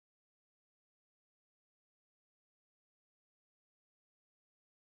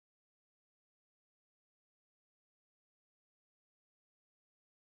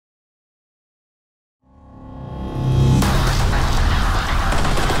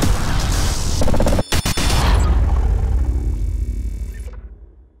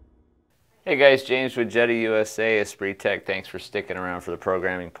Hey guys, James with Jetty USA, Esprit Tech. Thanks for sticking around for the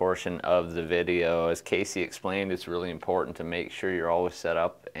programming portion of the video. As Casey explained, it's really important to make sure you're always set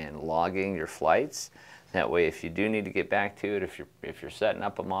up and logging your flights. That way, if you do need to get back to it, if you're setting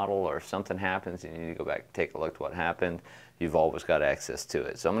up a model or if something happens and you need to go back and take a look at what happened, you've always got access to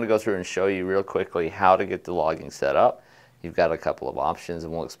it. So I'm going to go through and show you real quickly how to get the logging set up. You've got a couple of options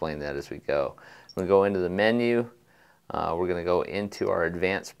and we'll explain that as we go. I'm going to go into the menu. We're going to go into our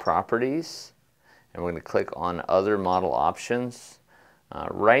advanced properties and we're going to click on other model options.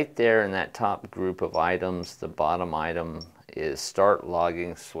 Right there in that top group of items, the bottom item is start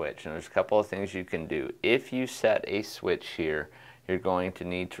logging switch. And there's a couple of things you can do. If you set a switch here, you're going to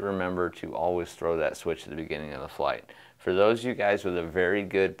need to remember to always throw that switch at the beginning of the flight. For those of you guys with a very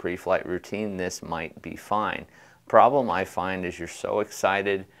good pre-flight routine, this might be fine. Problem I find is you're so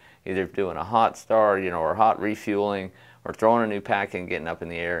excited either doing a hot start, or hot refueling, or throwing a new pack and getting up in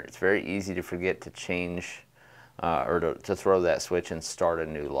the air. It's very easy to forget to change or to throw that switch and start a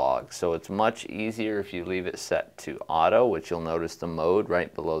new log. So it's much easier if you leave it set to auto, which you'll notice the mode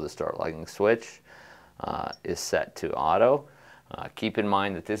right below the start logging switch is set to auto. Keep in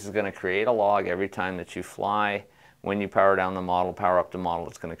mind that this is going to create a log every time that you fly. When you power down the model, power up the model,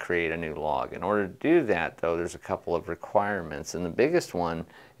 it's going to create a new log. In order to do that, though, there's a couple of requirements, and the biggest one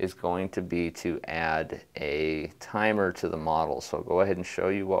is going to be to add a timer to the model. So I'll go ahead and show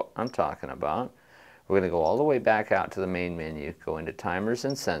you what I'm talking about. We're going to go all the way back out to the main menu, go into timers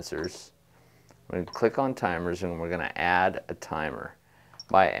and sensors. We're going to click on timers and we're going to add a timer.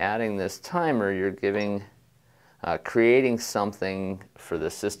 By adding this timer, you're creating something for the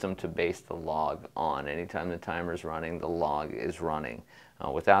system to base the log on. Anytime the timer is running, the log is running.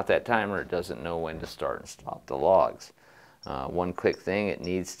 Without that timer, it doesn't know when to start and stop the logs. One quick thing, it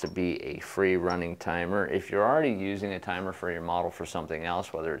needs to be a free running timer. If you're already using a timer for your model for something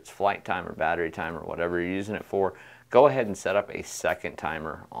else, whether it's flight time or battery time or whatever you're using it for, go ahead and set up a second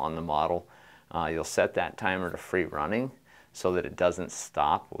timer on the model. You'll set that timer to free running so that it doesn't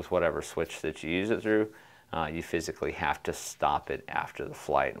stop with whatever switch that you use it through. You physically have to stop it after the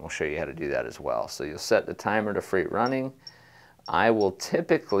flight, and we'll show you how to do that as well. So you'll set the timer to free running. I will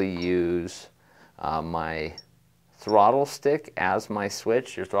typically use my throttle stick as my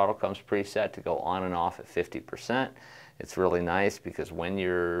switch. Your throttle comes preset to go on and off at 50%. It's really nice because when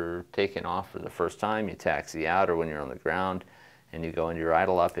you're taking off for the first time, you taxi out, or when you're on the ground and you go into your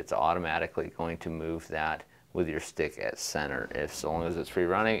idle up, it's automatically going to move that with your stick at center. As long as it's free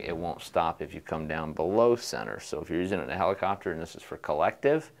running, it won't stop if you come down below center. So if you're using it in a helicopter and this is for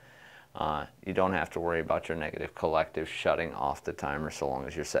collective, you don't have to worry about your negative collective shutting off the timer so long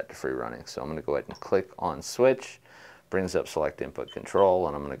as you're set to free running. So I'm going to go ahead and click on switch, brings up select input control,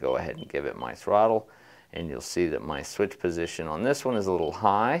 and I'm going to go ahead and give it my throttle, and you'll see that my switch position on this one is a little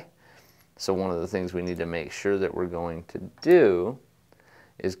high. So one of the things we need to make sure that we're going to do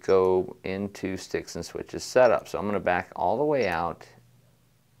is go into sticks and switches setup. So I'm going to back all the way out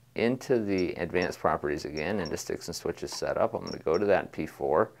into the advanced properties again, into sticks and switches setup. I'm going to go to that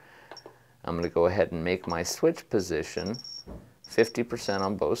P4. I'm going to go ahead and make my switch position 50%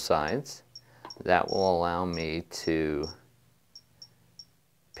 on both sides. That will allow me to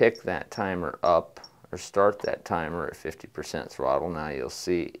pick that timer up or start that timer at 50% throttle. Now you'll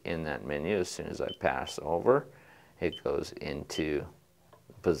see in that menu, as soon as I pass over, it goes into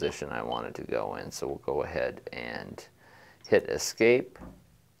position I want it to go in. So we'll go ahead and hit escape.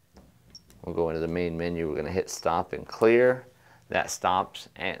 We'll go into the main menu. We're going to hit stop and clear. That stops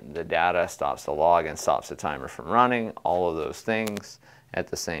and the data, stops the log, and stops the timer from running. All of those things at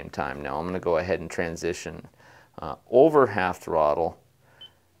the same time. Now I'm going to go ahead and transition over half throttle,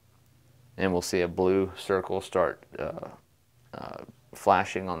 and we'll see a blue circle start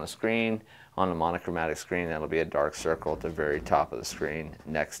flashing on the screen. On the monochromatic screen, that'll be a dark circle at the very top of the screen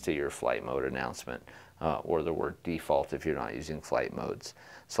next to your flight mode announcement, or the word default if you're not using flight modes.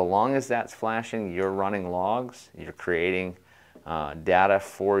 So long as that's flashing, you're running logs, you're creating data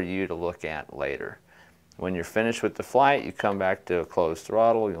for you to look at later. When you're finished with the flight, you come back to a closed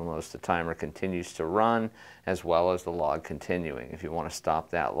throttle. You'll notice the timer continues to run as well as the log continuing. If you want to stop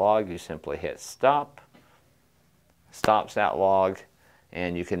that log, you simply hit stop. Stops that log,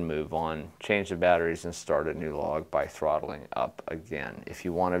 and you can move on, change the batteries, and start a new log by throttling up again. If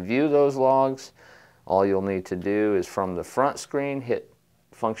you want to view those logs, all you'll need to do is from the front screen, hit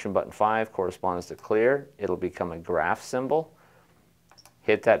function button 5, corresponds to clear. It'll become a graph symbol.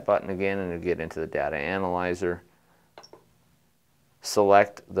 Hit that button again and it'll get into the data analyzer.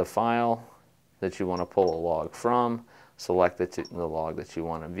 Select the file that you want to pull a log from. Select the log that you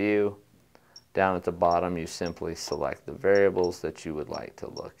want to view. Down at the bottom, you simply select the variables that you would like to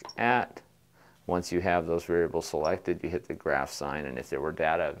look at. Once you have those variables selected, you hit the graph sign, and if there were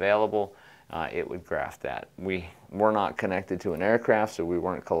data available, it would graph that. We were not connected to an aircraft, so we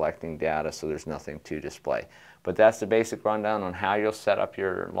weren't collecting data, so there's nothing to display. But that's the basic rundown on how you'll set up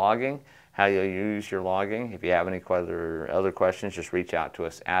your logging, how you'll use your logging. If you have any other questions, just reach out to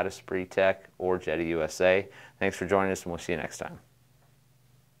us at Esprit Tech or Jetty USA. Thanks for joining us, and we'll see you next time.